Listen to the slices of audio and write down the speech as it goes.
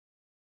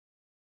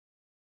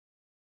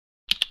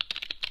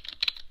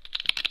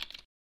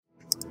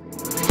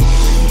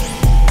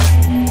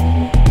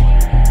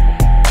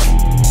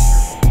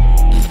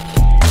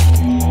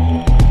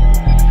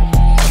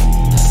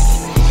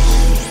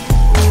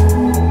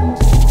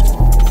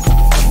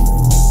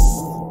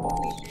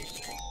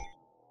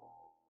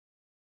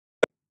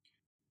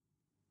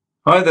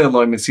Hi there,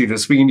 Loy Machedo,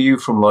 speaking to you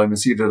from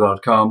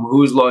loymachedo.com.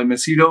 Who is Loy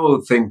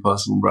Machedo? Think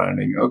personal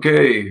branding.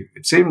 Okay,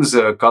 it seems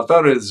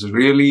Qatar is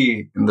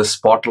really in the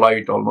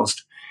spotlight.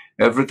 Almost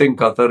everything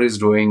Qatar is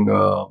doing,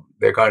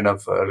 they're kind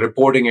of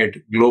reporting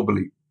it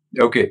globally.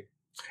 Okay,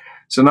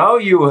 so now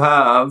you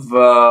have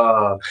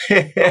the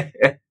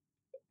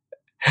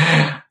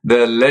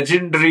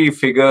legendary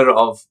figure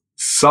of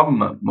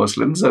some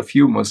Muslims, a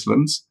few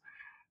Muslims,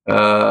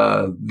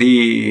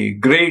 the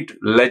great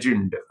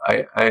legend.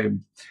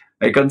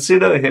 I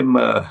consider him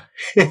an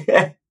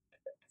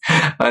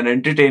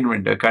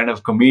entertainment, a kind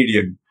of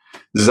comedian,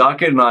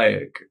 Zakir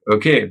Naik.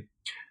 Okay,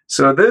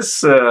 so this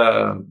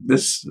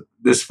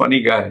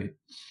funny guy.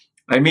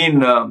 I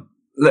mean,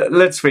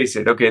 let's face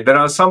it. Okay, there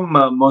are some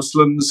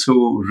Muslims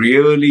who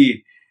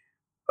really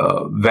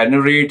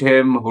venerate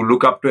him, who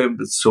look up to him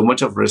with so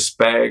much of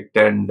respect,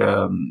 and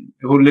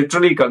who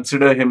literally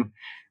consider him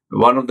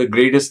one of the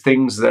greatest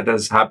things that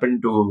has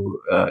happened to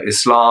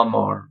Islam.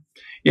 Or,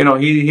 you know,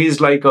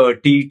 he's like a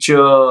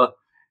teacher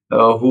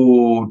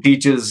who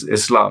teaches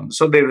Islam.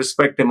 So they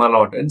respect him a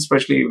lot. And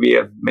especially we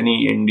have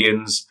many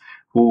Indians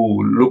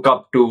who look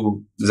up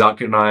to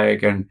Zakir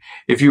Naik. And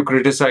if you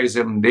criticize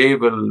him, they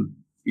will,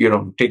 you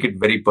know, take it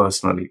very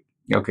personally.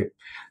 Okay.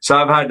 So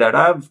I've had that.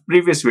 I have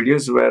previous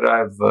videos where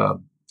I've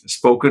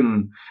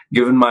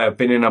given my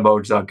opinion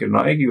about Zakir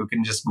Naik. You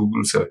can just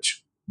Google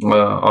search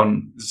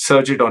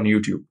it on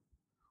YouTube.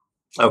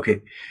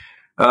 Okay.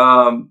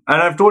 And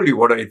I've told you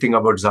what I think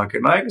about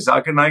Zakir Naik.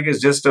 Zakir Naik is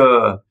just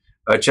a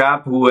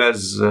chap who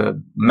has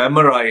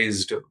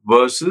memorized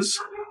verses,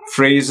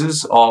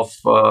 phrases of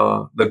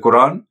the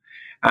Quran.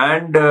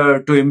 And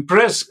to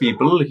impress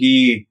people,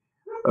 he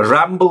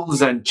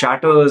rambles and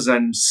chatters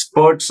and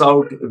spurts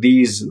out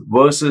these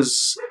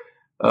verses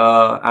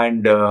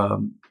and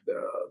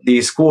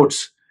these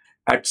quotes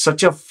at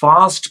such a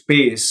fast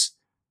pace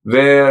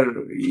where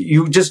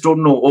you just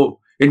don't know, oh,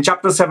 in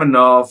chapter 7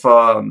 of,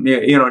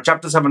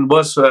 chapter 7,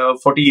 verse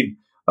 14,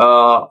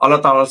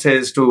 Allah Ta'ala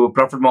says to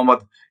Prophet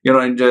Muhammad, you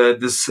know, in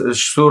this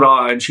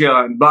surah and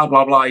Shia and blah,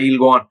 blah, blah, he'll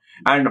go on.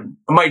 And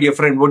my dear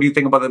friend, what do you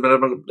think about that?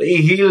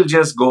 He'll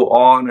just go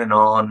on and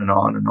on and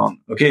on and on.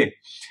 Okay.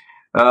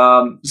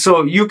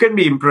 So you can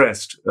be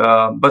impressed,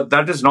 but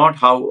that is not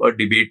how a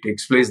debate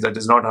takes place. That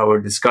is not how a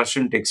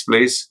discussion takes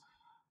place.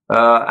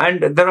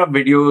 And there are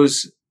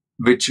videos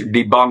which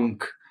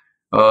debunk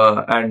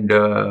and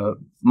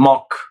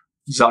mock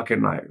Zakir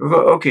Naik.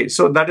 Okay,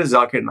 so that is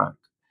Zakir Naik.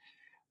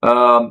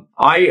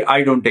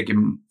 I don't take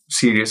him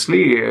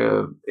seriously.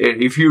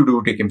 If you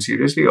do take him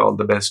seriously, all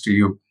the best to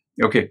you.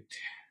 Okay,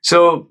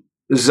 so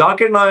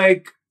Zakir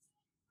Naik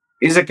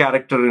is a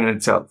character in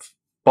itself,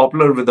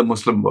 popular with the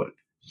Muslim world.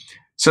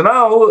 So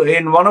now,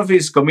 in one of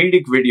his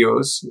comedic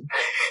videos,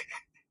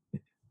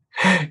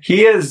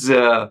 he has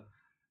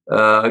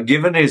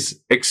given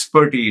his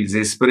expertise,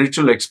 his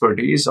spiritual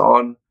expertise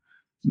on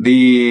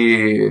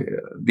the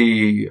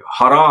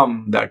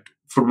haram that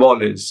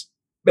football is.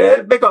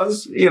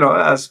 Because, you know,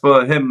 as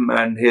per him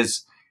and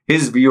his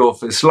view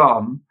of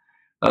Islam,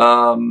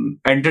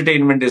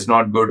 entertainment is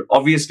not good.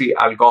 Obviously,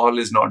 alcohol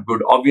is not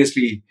good.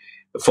 Obviously,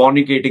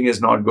 fornicating is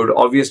not good.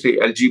 Obviously,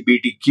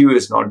 LGBTQ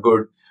is not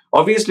good.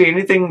 Obviously,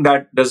 anything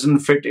that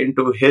doesn't fit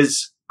into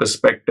his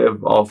perspective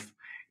of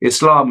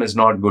Islam is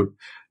not good.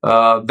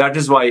 That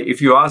is why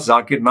if you ask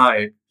Zakir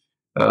Naik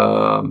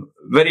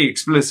very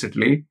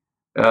explicitly,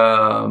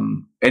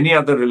 any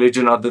other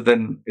religion other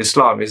than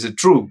Islam, is it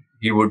true?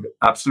 He would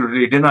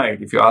absolutely deny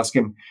it. If you ask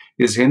him,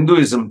 is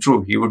Hinduism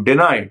true? He would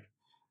deny it.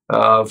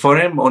 For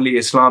him, only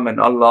Islam and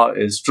Allah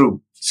is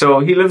true.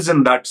 So he lives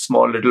in that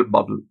small little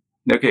bubble.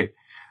 Okay.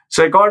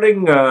 So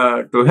according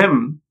to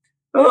him,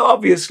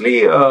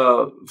 obviously,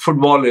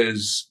 football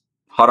is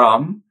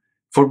haram.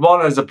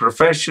 Football as a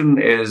profession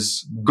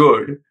is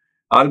good.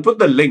 I'll put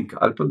the link.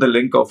 I'll put the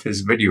link of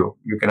his video.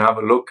 You can have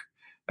a look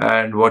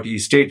and what he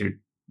stated.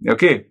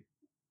 Okay.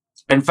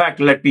 In fact,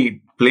 let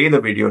me play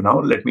the video now.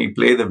 Let me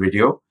play the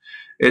video.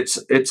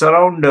 It's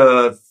around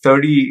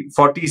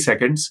 40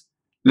 seconds.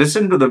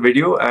 Listen to the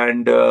video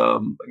and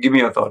give me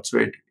your thoughts.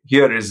 Wait,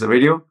 here is the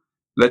video.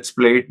 Let's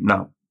play it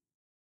now.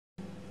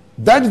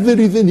 That's the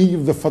reason he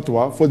gives the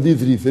fatwa. For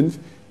these reasons,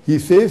 he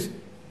says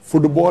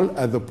football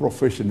as a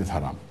profession is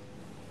haram.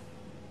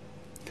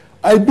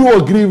 I do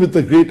agree with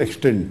a great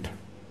extent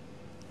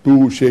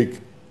to Sheikh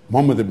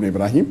Muhammad ibn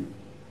Ibrahim,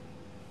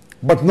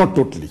 but not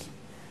totally.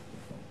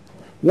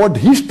 What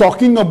he's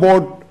talking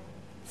about,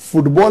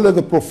 football as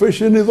a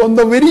profession, is on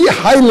the very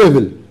high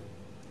level.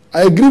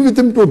 I agree with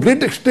him to a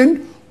great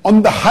extent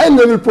on the high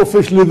level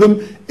professionalism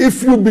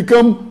if you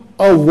become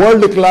a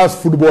world-class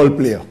football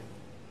player.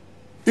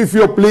 If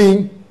you're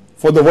playing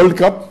for the World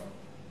Cup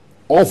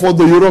or for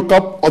the Euro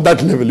Cup or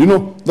that level, you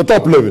know, the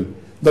top level,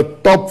 the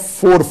top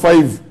 4 or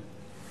 5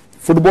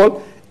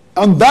 football,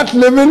 on that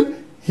level,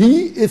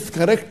 he is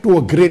correct to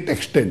a great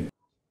extent.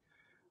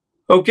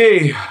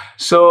 Okay,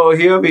 so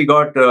here we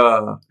got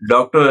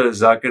Dr.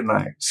 Zakir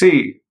Naik.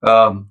 See,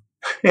 I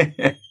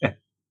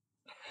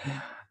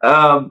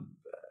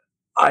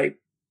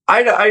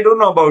I don't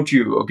know about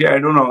you. Okay, I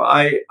don't know.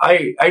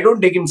 I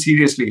don't take him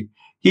seriously.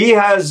 He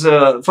has,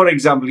 for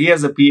example, he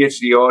has a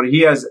PhD or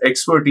he has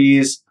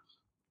expertise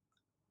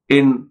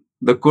in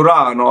the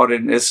Quran or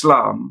in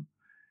Islam.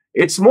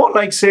 It's more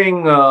like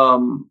saying,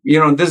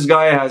 this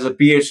guy has a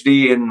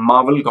PhD in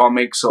Marvel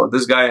comics, or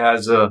this guy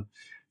has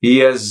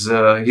he's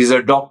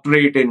a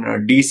doctorate in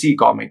DC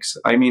comics.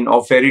 I mean,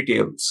 or fairy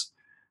tales.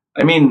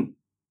 I mean,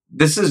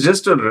 this is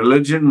just a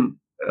religion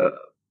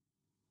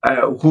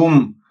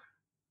whom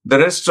the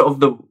rest of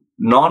the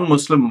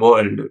non-Muslim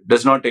world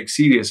does not take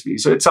seriously.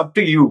 So it's up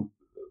to you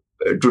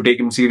to take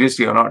him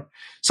seriously or not.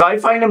 So I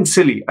find him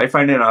silly. I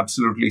find him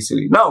absolutely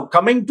silly. Now,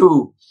 coming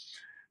to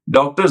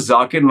Dr.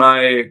 Zakir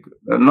Naik,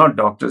 not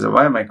doctor,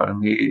 why am I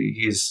calling him?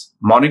 His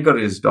moniker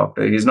is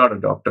doctor. He's not a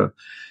doctor.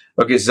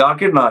 Okay,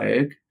 Zakir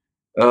Naik,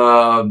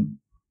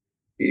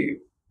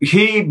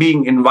 he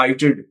being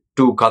invited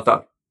to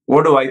Qatar.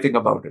 What do I think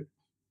about it?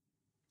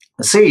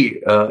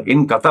 See,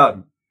 in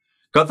Qatar,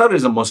 Qatar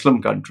is a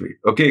Muslim country.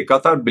 Okay,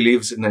 Qatar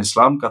believes in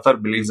Islam.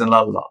 Qatar believes in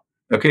Allah.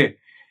 Okay,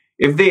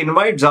 if they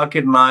invite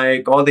Zakir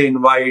Naik or they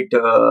invite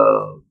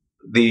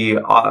the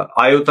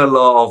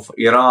Ayatollah of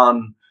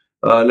Iran,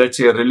 let's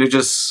say a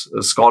religious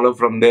scholar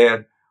from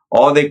there,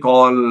 or they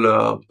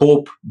call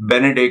Pope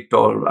Benedict,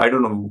 or I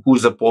don't know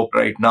who's the Pope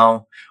right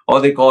now,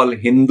 or they call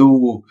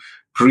Hindu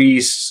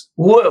priests,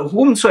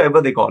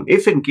 whomsoever they call,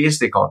 if in case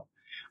they call.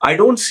 I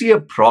don't see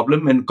a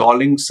problem in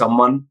calling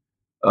someone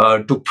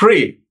to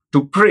pray,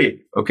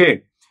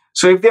 okay?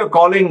 So if they're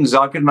calling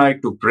Zakir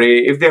Naik to pray,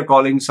 if they're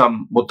calling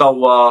some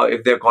mutawwa,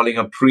 if they're calling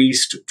a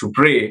priest to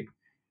pray,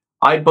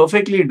 I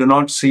perfectly do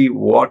not see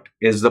what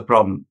is the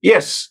problem.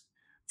 Yes,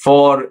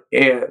 for,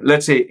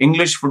 let's say,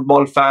 English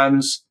football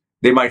fans,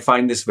 they might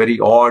find this very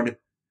odd.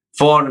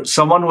 For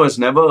someone who has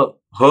never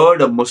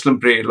heard a Muslim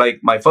pray, like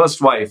my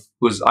first wife,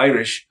 who's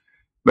Irish,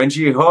 when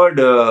she heard,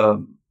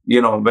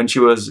 when she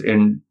was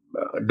in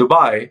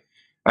Dubai,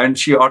 and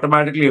she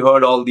automatically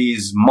heard all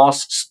these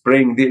mosques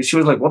praying, she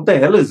was like, what the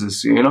hell is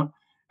this,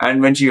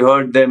 And when she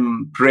heard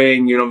them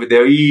praying, with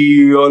their,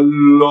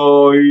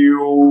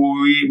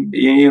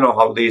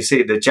 how they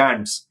say the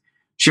chants,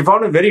 she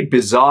found it very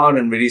bizarre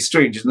and very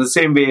strange. In the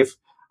same way, if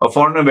a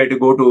foreigner were to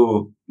go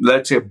to,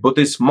 let's say, a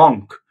Buddhist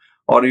monk,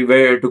 or he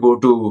were to go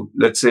to,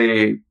 let's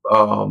say,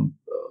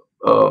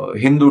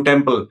 Hindu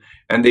temple,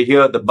 and they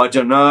hear the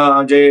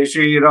bhajan, Jai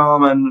Shri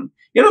Ram, and,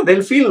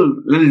 they'll feel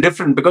a little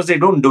different because they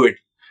don't do it.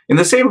 In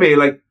the same way,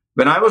 like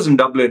when I was in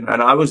Dublin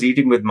and I was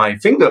eating with my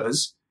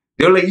fingers,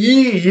 they were like,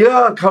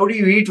 yuck, how do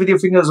you eat with your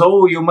fingers?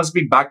 Oh, you must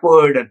be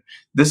backward. And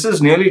this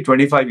is nearly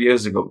 25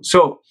 years ago.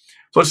 So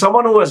for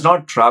someone who has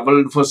not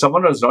traveled, for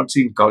someone who has not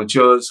seen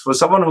cultures, for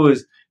someone who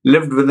has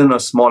lived within a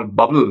small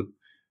bubble,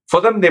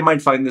 for them, they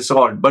might find this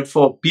odd. But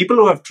for people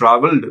who have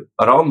traveled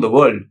around the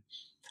world,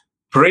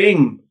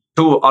 praying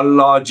to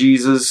Allah,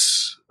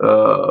 Jesus,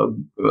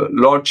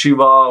 Lord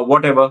Shiva,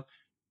 whatever,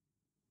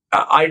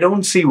 I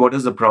don't see what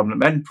is the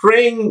problem. And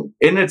praying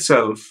in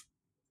itself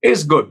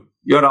is good.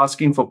 You're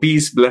asking for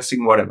peace,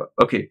 blessing, whatever.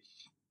 Okay.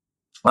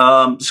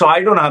 So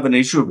I don't have an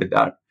issue with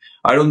that.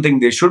 I don't think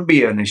there should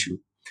be an issue.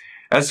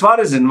 As far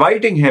as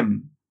inviting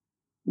him,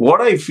 what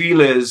I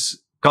feel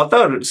is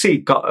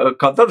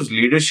Qatar's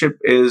leadership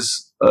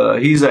is,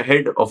 he's a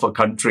head of a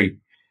country.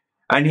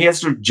 And he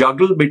has to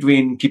juggle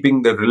between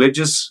keeping the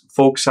religious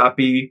folks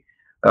happy,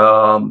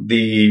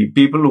 the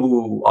people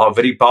who are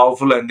very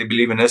powerful and they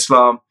believe in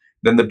Islam,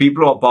 then the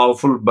people who are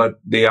powerful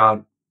but they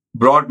are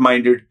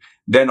broad-minded,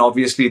 then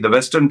obviously the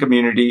Western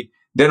community,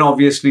 then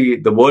obviously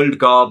the World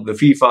Cup, the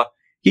FIFA.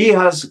 He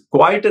has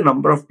quite a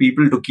number of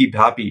people to keep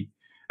happy.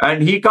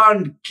 And he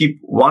can't keep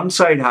one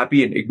side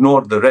happy and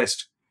ignore the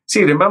rest.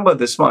 See, remember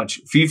this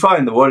much, FIFA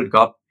and the World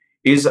Cup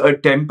is a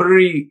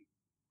temporary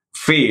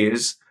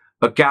phase,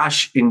 a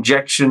cash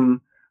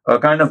injection, a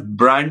kind of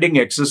branding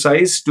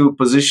exercise to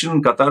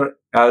position Qatar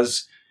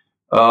as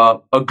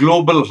a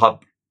global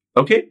hub.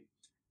 Okay?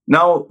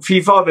 Now,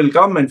 FIFA will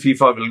come and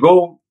FIFA will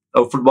go.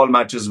 Football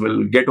matches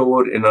will get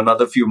over in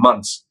another few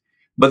months.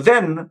 But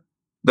then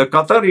the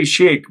Qatari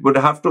Sheikh would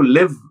have to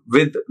live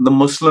with the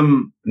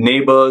Muslim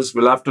neighbors,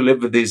 will have to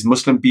live with these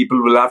Muslim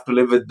people, will have to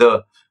live with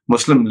the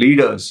Muslim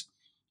leaders.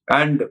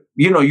 And,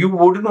 you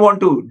wouldn't want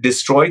to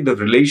destroy the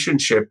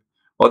relationship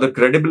or the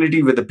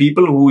credibility with the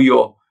people who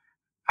you're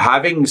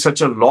having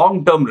such a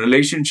long-term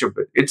relationship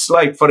with. It's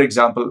like, for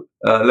example,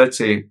 let's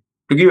say,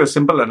 to give you a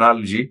simple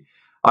analogy,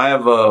 I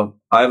have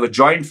a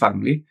joint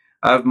family.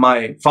 I have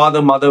my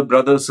father, mother,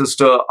 brother,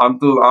 sister,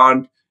 uncle,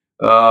 aunt,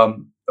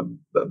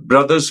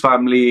 brother's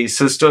family,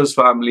 sister's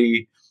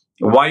family,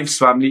 wife's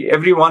family,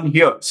 everyone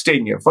here,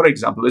 staying here. For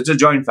example, it's a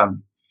joint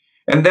family.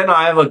 And then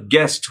I have a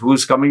guest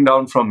who's coming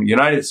down from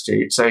United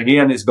States, he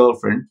and his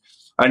girlfriend,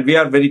 and we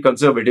are very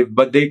conservative,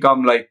 but they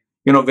come like,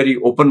 very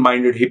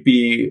open-minded,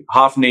 hippie,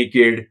 half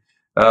naked.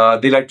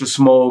 They like to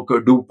smoke,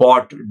 do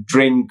pot,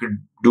 drink,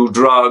 do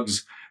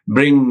drugs,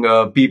 bring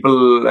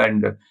people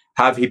and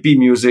have hippie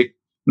music.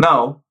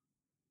 Now,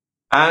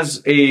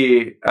 as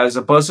a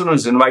person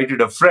who's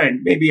invited a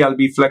friend, maybe I'll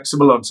be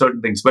flexible on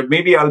certain things, but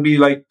maybe I'll be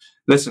like,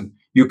 listen,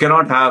 You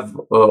cannot have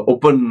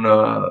open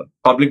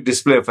public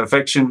display of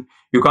affection.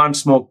 You can't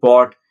smoke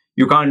pot.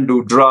 You can't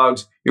do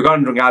drugs. You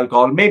can't drink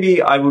alcohol.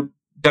 Maybe I would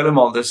tell him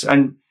all this.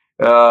 And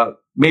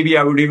maybe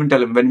I would even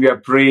tell him, when we are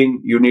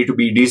praying, you need to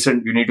be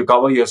decent. You need to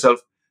cover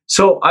yourself.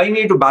 So I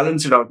need to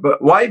balance it out.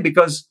 But why?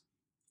 Because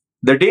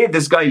the day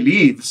this guy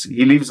leaves,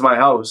 he leaves my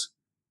house,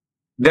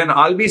 then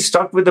I'll be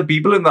stuck with the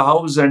people in the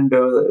house, and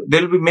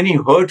there'll be many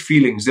hurt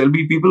feelings. There'll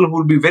be people who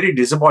will be very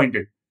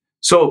disappointed.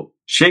 So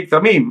Sheikh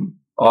Tamim,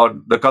 or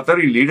the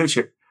Qatari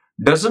leadership,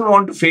 doesn't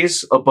want to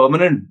face a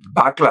permanent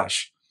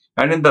backlash.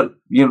 And in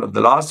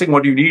the last thing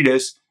what you need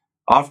is,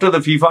 after the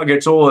FIFA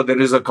gets over,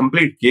 there is a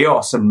complete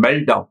chaos and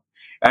meltdown.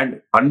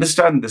 And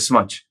understand this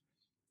much: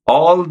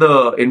 all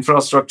the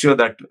infrastructure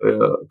that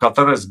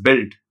Qatar has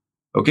built,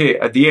 okay,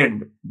 at the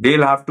end,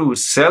 they'll have to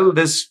sell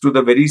this to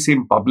the very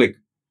same public.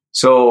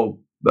 So,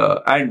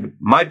 and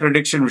my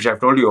prediction, which I've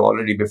told you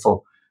already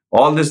before,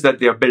 all this that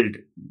they have built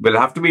will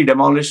have to be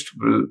demolished,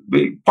 will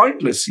be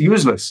pointless,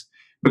 useless,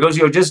 because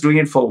you're just doing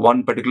it for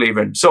one particular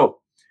event. So,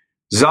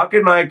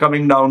 Zakir Naik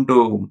coming down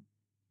to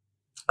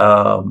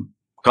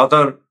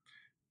Qatar,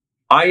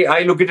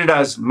 I look at it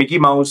as Mickey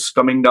Mouse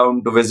coming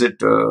down to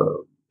visit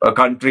a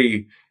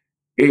country.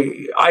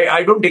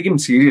 I don't take him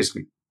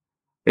seriously.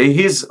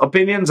 His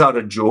opinions are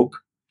a joke.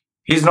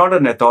 He's not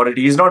an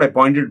authority. He's not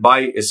appointed by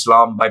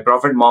Islam, by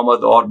Prophet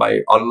Muhammad, or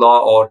by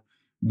Allah, or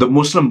the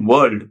Muslim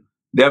world.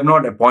 They have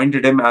not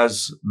appointed him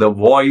as the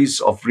voice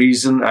of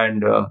reason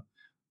and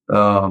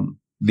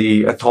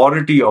the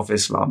authority of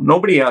Islam.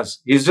 Nobody has.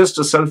 He's just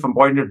a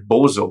self-appointed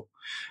bozo.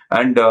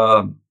 And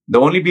the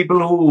only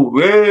people who,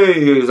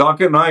 hey,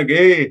 Zakir Naik,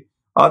 hey,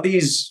 are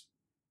these,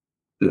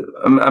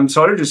 I'm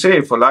sorry to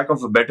say, for lack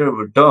of a better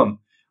term,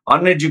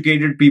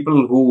 uneducated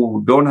people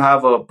who don't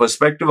have a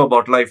perspective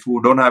about life,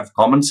 who don't have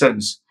common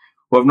sense,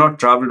 who have not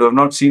traveled, who have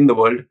not seen the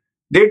world.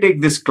 They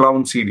take this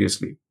clown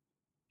seriously.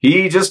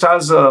 He just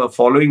has a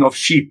following of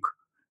sheep,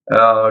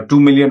 2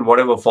 million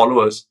whatever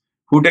followers,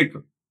 who take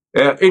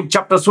in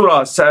chapter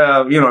surah,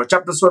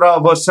 chapter surah,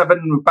 verse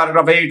 7,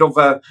 paragraph 8 of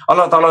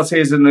Allah Ta'ala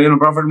says, in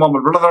Prophet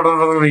Muhammad, blah, blah, blah,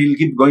 blah, he'll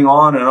keep going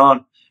on and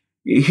on.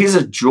 He's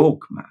a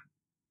joke, man.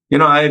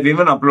 I've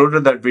even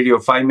uploaded that video,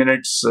 5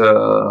 minutes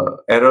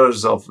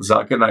errors of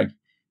Zakir Naik.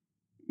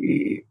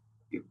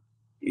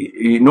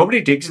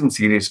 Nobody takes him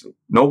seriously.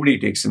 Nobody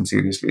takes him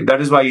seriously.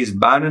 That is why he's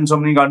banned in so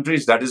many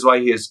countries. That is why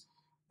he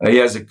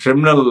has a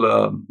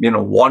criminal,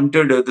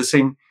 wanted this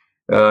thing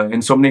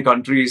in so many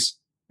countries.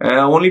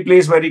 Only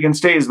place where he can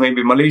stay is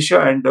maybe Malaysia,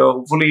 and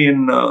hopefully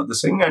in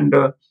this thing. And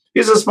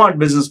he's a smart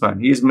businessman.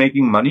 He is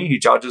making money. He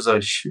charges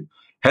a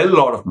hell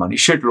lot of money,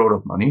 shitload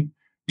of money,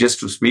 just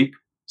to speak.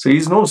 So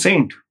he's no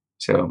saint.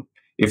 So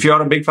if you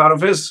are a big fan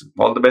of his,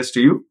 all the best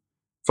to you.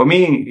 For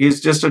me, he's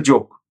just a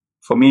joke.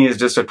 For me, he's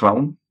just a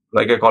clown.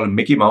 Like I call him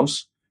Mickey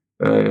Mouse.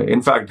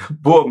 In fact,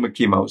 poor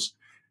Mickey Mouse.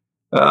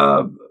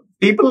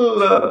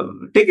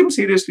 People take him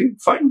seriously.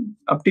 Fine,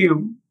 up to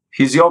you.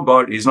 He's your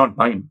God. He's not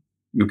mine.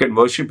 You can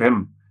worship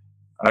him.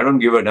 I don't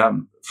give a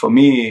damn. For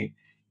me,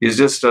 he's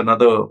just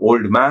another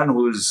old man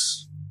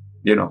who's,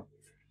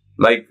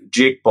 like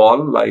Jake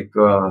Paul, like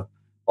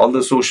all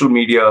the social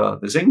media,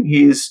 this thing.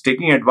 He's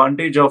taking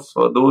advantage of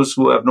those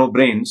who have no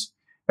brains,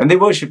 and they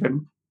worship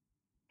him.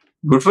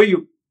 Good for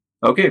you.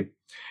 Okay.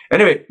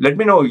 Anyway, let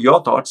me know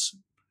your thoughts.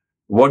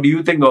 What do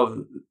you think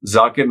of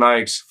Zakir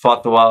Naik's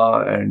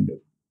fatwa and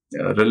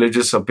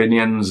religious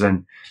opinions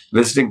and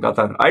visiting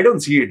Qatar? I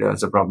don't see it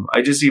as a problem.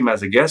 I just see him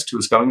as a guest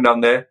who's coming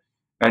down there,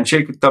 and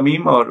Sheikh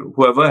Tamim or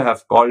whoever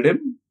have called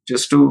him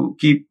just to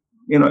keep,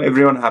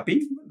 everyone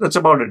happy. That's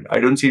about it. I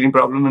don't see any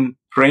problem in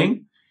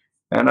praying,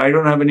 and I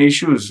don't have any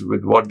issues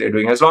with what they're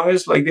doing. As long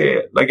as, like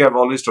I've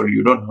always told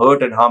you, don't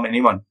hurt and harm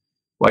anyone.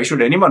 Why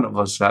should any one of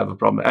us have a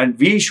problem? And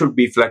we should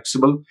be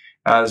flexible,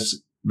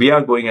 as we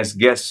are going as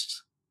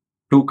guests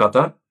to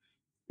Qatar.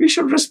 We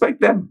should respect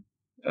them.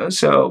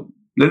 So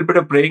a little bit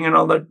of praying and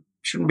all that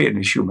shouldn't be an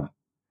issue, man.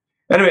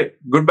 Anyway,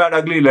 good, bad,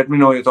 ugly. Let me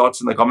know your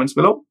thoughts in the comments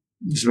below.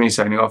 This is me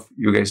signing off.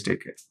 You guys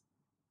take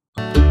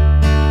care.